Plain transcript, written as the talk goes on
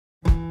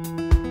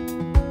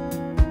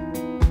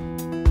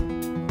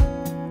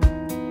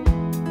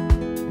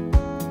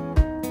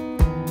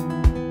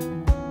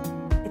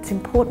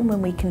important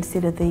when we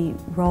consider the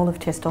role of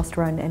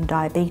testosterone and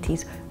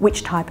diabetes,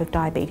 which type of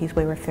diabetes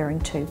we're referring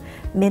to.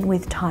 Men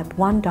with type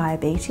 1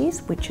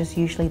 diabetes, which is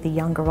usually the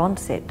younger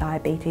onset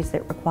diabetes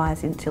that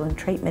requires insulin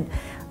treatment,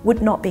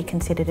 would not be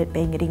considered at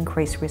being at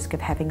increased risk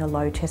of having a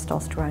low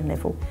testosterone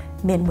level.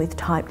 Men with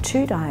type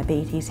 2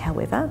 diabetes,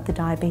 however, the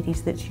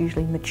diabetes that's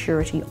usually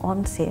maturity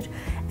onset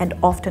and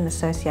often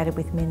associated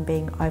with men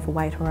being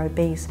overweight or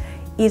obese,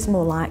 is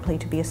more likely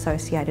to be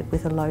associated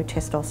with a low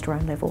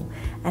testosterone level.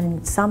 And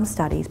in some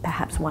studies,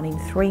 perhaps 1 in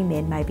 3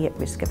 men may be at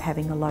risk of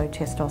having a low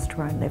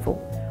testosterone level.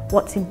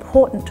 What's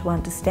important to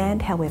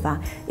understand,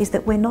 however, is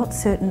that we're not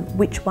certain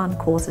which one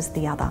causes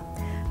the other.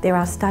 There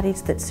are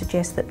studies that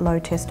suggest that low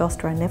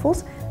testosterone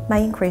levels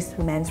may increase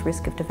a man's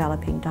risk of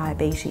developing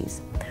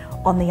diabetes.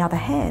 On the other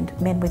hand,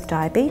 men with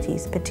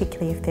diabetes,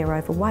 particularly if they're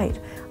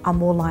overweight, are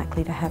more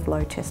likely to have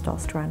low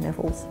testosterone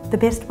levels. The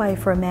best way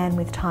for a man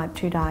with type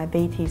 2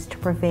 diabetes to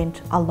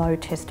prevent a low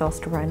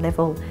testosterone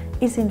level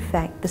is in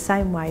fact the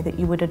same way that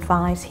you would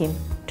advise him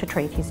to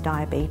treat his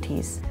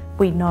diabetes.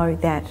 We know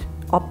that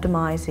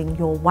optimising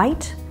your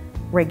weight,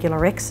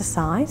 regular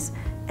exercise,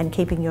 and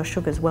keeping your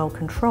sugars well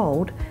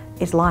controlled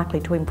is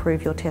likely to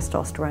improve your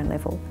testosterone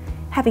level.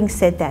 Having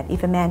said that,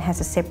 if a man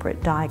has a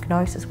separate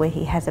diagnosis where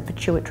he has a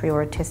pituitary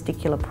or a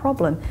testicular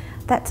problem,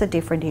 that's a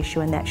different issue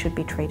and that should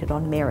be treated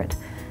on merit.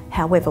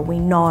 However, we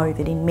know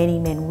that in many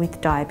men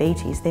with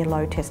diabetes, their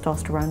low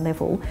testosterone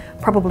level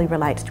probably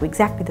relates to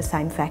exactly the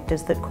same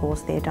factors that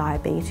cause their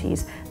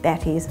diabetes,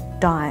 that is,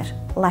 diet,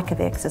 lack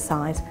of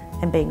exercise,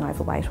 and being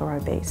overweight or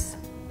obese.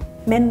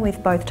 Men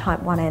with both type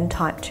 1 and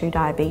type 2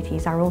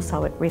 diabetes are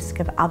also at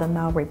risk of other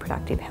male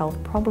reproductive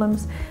health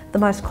problems. The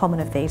most common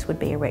of these would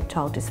be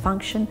erectile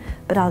dysfunction,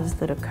 but others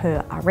that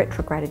occur are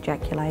retrograde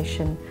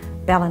ejaculation,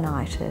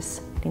 balanitis,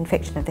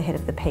 infection of the head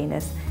of the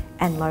penis,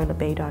 and low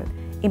libido.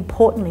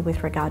 Importantly,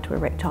 with regard to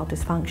erectile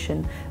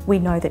dysfunction, we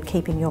know that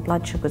keeping your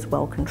blood sugars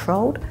well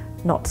controlled,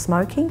 not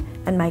smoking,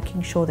 and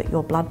making sure that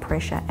your blood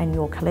pressure and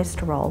your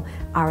cholesterol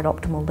are at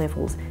optimal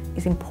levels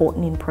is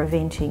important in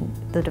preventing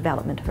the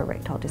development of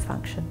erectile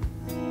dysfunction.